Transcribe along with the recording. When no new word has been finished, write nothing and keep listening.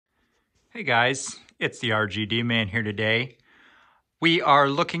Hey guys, it's the Rgdman here today. We are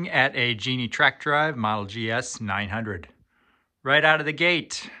looking at a Genie Trac drive model GS 900. Right out of the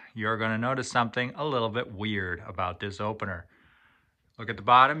gate, you're going to notice something a little bit weird about this opener. Look at the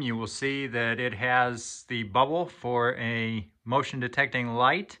bottom, you will see that it has the bubble for a motion detecting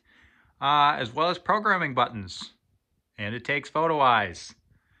light, as well as programming buttons. And it takes photo eyes.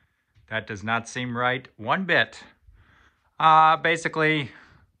 That does not seem right one bit. Basically,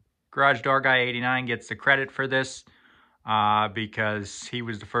 Garage Door Guy 89 gets the credit for this because he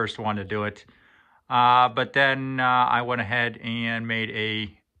was the first one to do it. But then I went ahead and made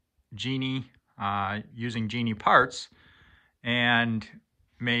a Genie using Genie parts and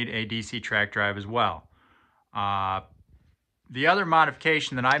made a DC track drive as well. The other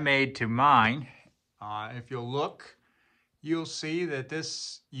modification that I made to mine, if you'll look, you'll see that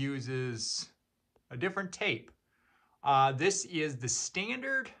this uses a different tape. This is the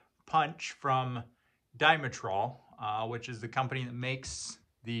standard punch from Dimetrol, which is the company that makes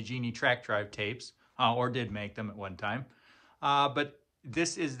the Genie Trac drive tapes, or did make them at one time. But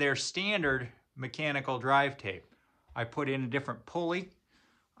this is their standard mechanical drive tape. I put in a different pulley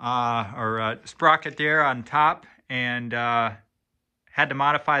or a sprocket there on top, and had to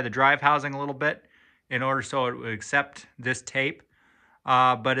modify the drive housing a little bit in order so it would accept this tape.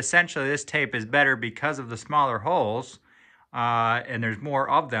 But essentially this tape is better because of the smaller holes, and there's more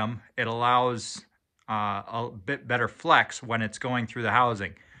of them. It allows a bit better flex when it's going through the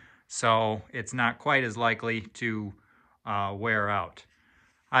housing. So it's not quite as likely to wear out.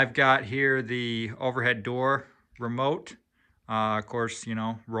 I've got here the overhead door remote, of course, you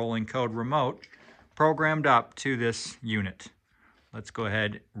know, rolling code remote, programmed up to this unit. Let's go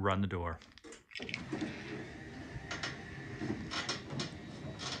ahead and run the door.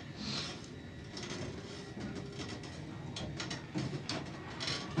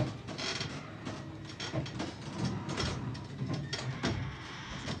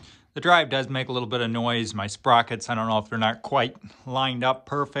 The drive does make a little bit of noise. My sprockets, I don't know if they're not quite lined up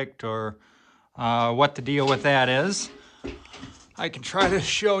perfect or what the deal with that is. I can try to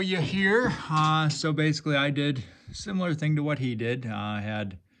show you here. So basically I did a similar thing to what he did. I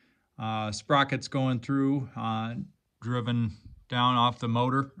had sprockets going through, driven down off the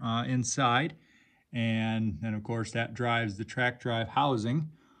motor inside. And then of course that drives the track drive housing.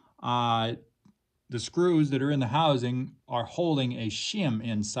 The screws that are in the housing are holding a shim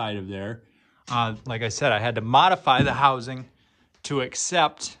inside of there. Like I said, I had to modify the housing to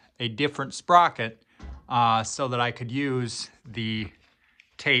accept a different sprocket so that I could use the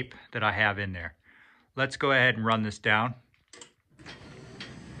tape that I have in there. Let's go ahead and run this down.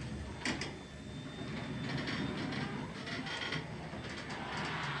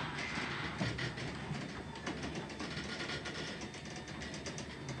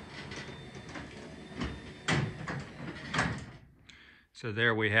 So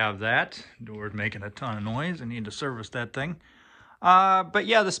there we have that. Door's making a ton of noise. I need to service that thing. But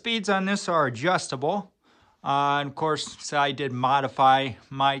yeah, the speeds on this are adjustable. And of course, so I did modify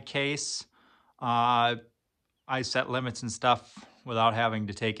my case. I set limits and stuff without having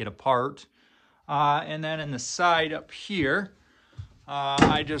to take it apart. And then in the side up here,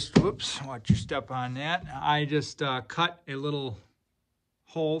 I just, whoops, watch your step on that. I just cut a little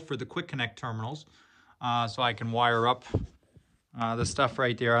hole for the quick connect terminals so I can wire up the stuff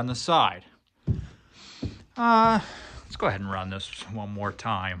right there on the side. Let's go ahead and run this one more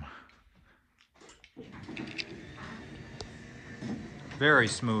time. Very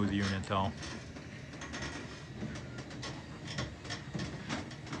smooth unit though.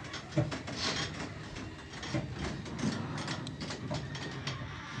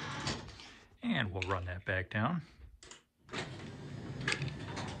 And we'll run that back down.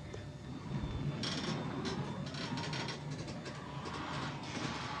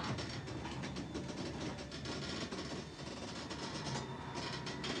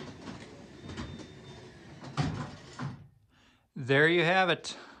 There you have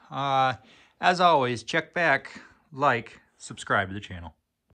it. As always, check back, like, subscribe to the channel.